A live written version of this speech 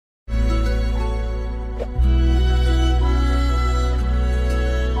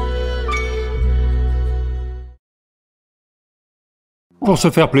Pour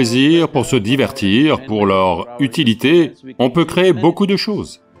se faire plaisir, pour se divertir, pour leur utilité, on peut créer beaucoup de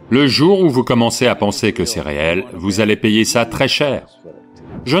choses. Le jour où vous commencez à penser que c'est réel, vous allez payer ça très cher.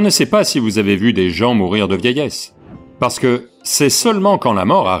 Je ne sais pas si vous avez vu des gens mourir de vieillesse, parce que c'est seulement quand la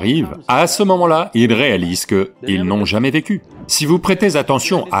mort arrive, à ce moment-là, ils réalisent qu'ils n'ont jamais vécu. Si vous prêtez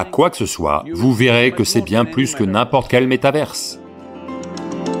attention à quoi que ce soit, vous verrez que c'est bien plus que n'importe quel métaverse.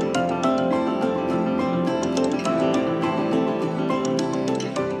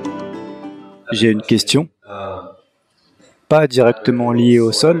 J'ai une question, pas directement liée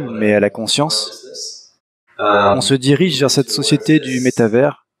au sol, mais à la conscience. On se dirige vers cette société du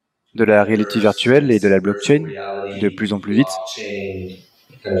métavers, de la réalité virtuelle et de la blockchain, de plus en plus vite.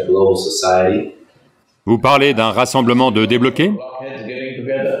 Vous parlez d'un rassemblement de débloqués?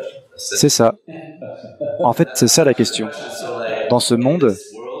 C'est ça. En fait, c'est ça la question. Dans ce monde,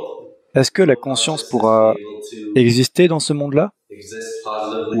 est-ce que la conscience pourra exister dans ce monde-là?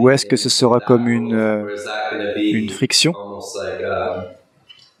 Ou est-ce que ce sera comme une friction?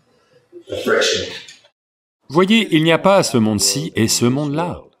 Voyez, il n'y a pas ce monde-ci et ce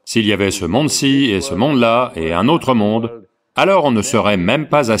monde-là. S'il y avait ce monde-ci et ce monde-là et un autre monde, alors on ne serait même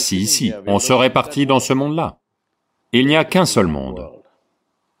pas assis ici, on serait parti dans ce monde-là. Il n'y a qu'un seul monde.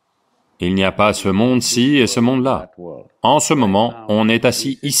 Il n'y a pas ce monde-ci et ce monde-là. En ce moment, on est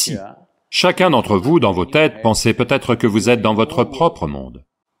assis ici. Chacun d'entre vous, dans vos têtes, pensez peut-être que vous êtes dans votre propre monde.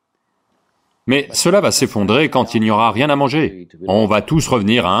 Mais cela va s'effondrer quand il n'y aura rien à manger. On va tous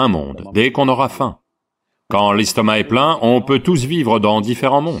revenir à un monde, dès qu'on aura faim. Quand l'estomac est plein, on peut tous vivre dans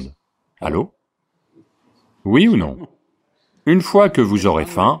différents mondes. Allô? Oui ou non? Une fois que vous aurez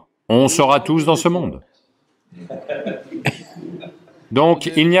faim, on sera tous dans ce monde.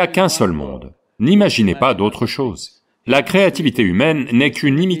 Donc, il n'y a qu'un seul monde. N'imaginez pas d'autre chose. La créativité humaine n'est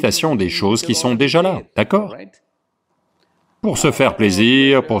qu'une imitation des choses qui sont déjà là, d'accord? Pour se faire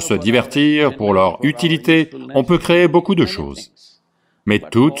plaisir, pour se divertir, pour leur utilité, on peut créer beaucoup de choses. Mais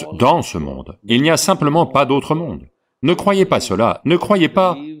toutes dans ce monde. Il n'y a simplement pas d'autre monde. Ne croyez pas cela, ne croyez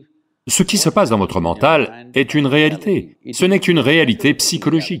pas... Ce qui se passe dans votre mental est une réalité, ce n'est qu'une réalité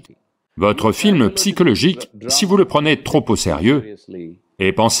psychologique. Votre film psychologique, si vous le prenez trop au sérieux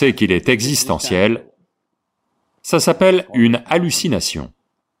et pensez qu'il est existentiel, ça s'appelle une hallucination.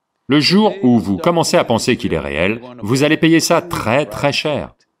 Le jour où vous commencez à penser qu'il est réel, vous allez payer ça très très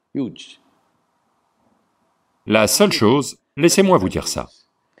cher. La seule chose, laissez-moi vous dire ça,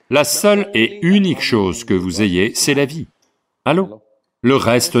 la seule et unique chose que vous ayez, c'est la vie. Allô? Le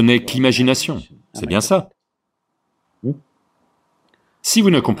reste n'est qu'imagination, c'est bien ça. Si vous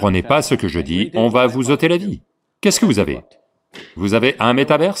ne comprenez pas ce que je dis, on va vous ôter la vie. Qu'est-ce que vous avez? Vous avez un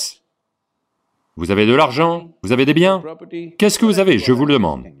métaverse? Vous avez de l'argent? Vous avez des biens? Qu'est-ce que vous avez, je vous le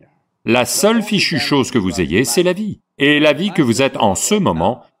demande? La seule fichue chose que vous ayez, c'est la vie. Et la vie que vous êtes en ce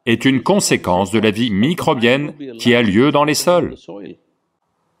moment est une conséquence de la vie microbienne qui a lieu dans les sols.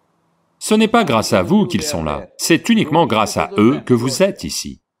 Ce n'est pas grâce à vous qu'ils sont là, c'est uniquement grâce à eux que vous êtes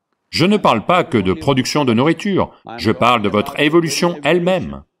ici. Je ne parle pas que de production de nourriture, je parle de votre évolution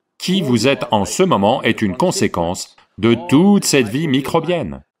elle-même. Qui vous êtes en ce moment est une conséquence de toute cette vie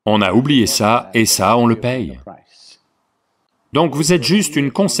microbienne. On a oublié ça, et ça, on le paye. Donc vous êtes juste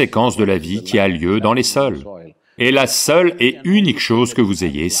une conséquence de la vie qui a lieu dans les sols. Et la seule et unique chose que vous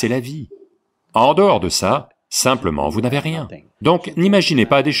ayez, c'est la vie. En dehors de ça, simplement, vous n'avez rien. Donc n'imaginez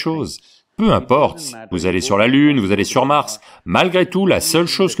pas des choses. Peu importe, vous allez sur la Lune, vous allez sur Mars, malgré tout, la seule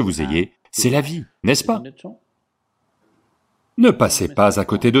chose que vous ayez, c'est la vie, n'est-ce pas? Ne passez pas à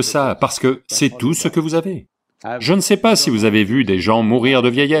côté de ça, parce que c'est tout ce que vous avez. Je ne sais pas si vous avez vu des gens mourir de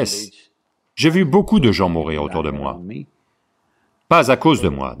vieillesse. J'ai vu beaucoup de gens mourir autour de moi. Pas à cause de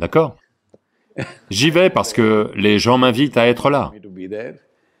moi, d'accord? J'y vais parce que les gens m'invitent à être là.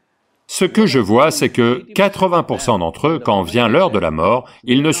 Ce que je vois, c'est que 80% d'entre eux, quand vient l'heure de la mort,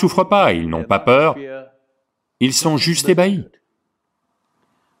 ils ne souffrent pas, ils n'ont pas peur, ils sont juste ébahis.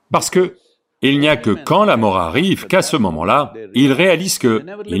 Parce que il n'y a que quand la mort arrive qu'à ce moment-là, ils réalisent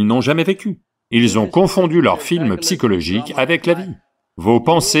qu'ils n'ont jamais vécu. Ils ont confondu leur film psychologique avec la vie. Vos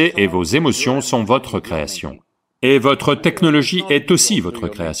pensées et vos émotions sont votre création. Et votre technologie est aussi votre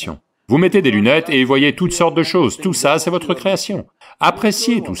création. Vous mettez des lunettes et voyez toutes sortes de choses, tout ça c'est votre création.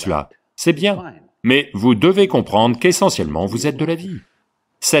 Appréciez tout cela, c'est bien. Mais vous devez comprendre qu'essentiellement vous êtes de la vie.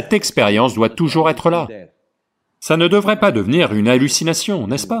 Cette expérience doit toujours être là. Ça ne devrait pas devenir une hallucination,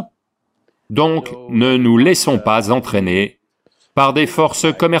 n'est-ce pas? Donc, ne nous laissons pas entraîner par des forces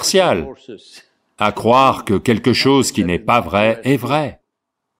commerciales, à croire que quelque chose qui n'est pas vrai est vrai.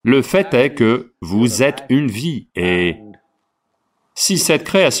 Le fait est que vous êtes une vie, et si cette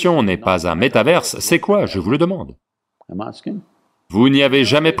création n'est pas un métaverse, c'est quoi, je vous le demande? Vous n'y avez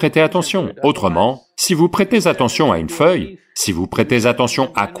jamais prêté attention. Autrement, si vous prêtez attention à une feuille, si vous prêtez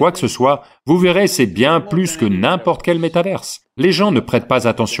attention à quoi que ce soit, vous verrez c'est bien plus que n'importe quel métaverse. Les gens ne prêtent pas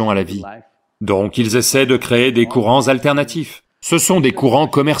attention à la vie. Donc ils essaient de créer des courants alternatifs. Ce sont des courants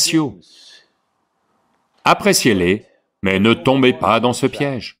commerciaux. Appréciez-les, mais ne tombez pas dans ce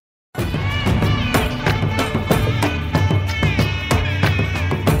piège.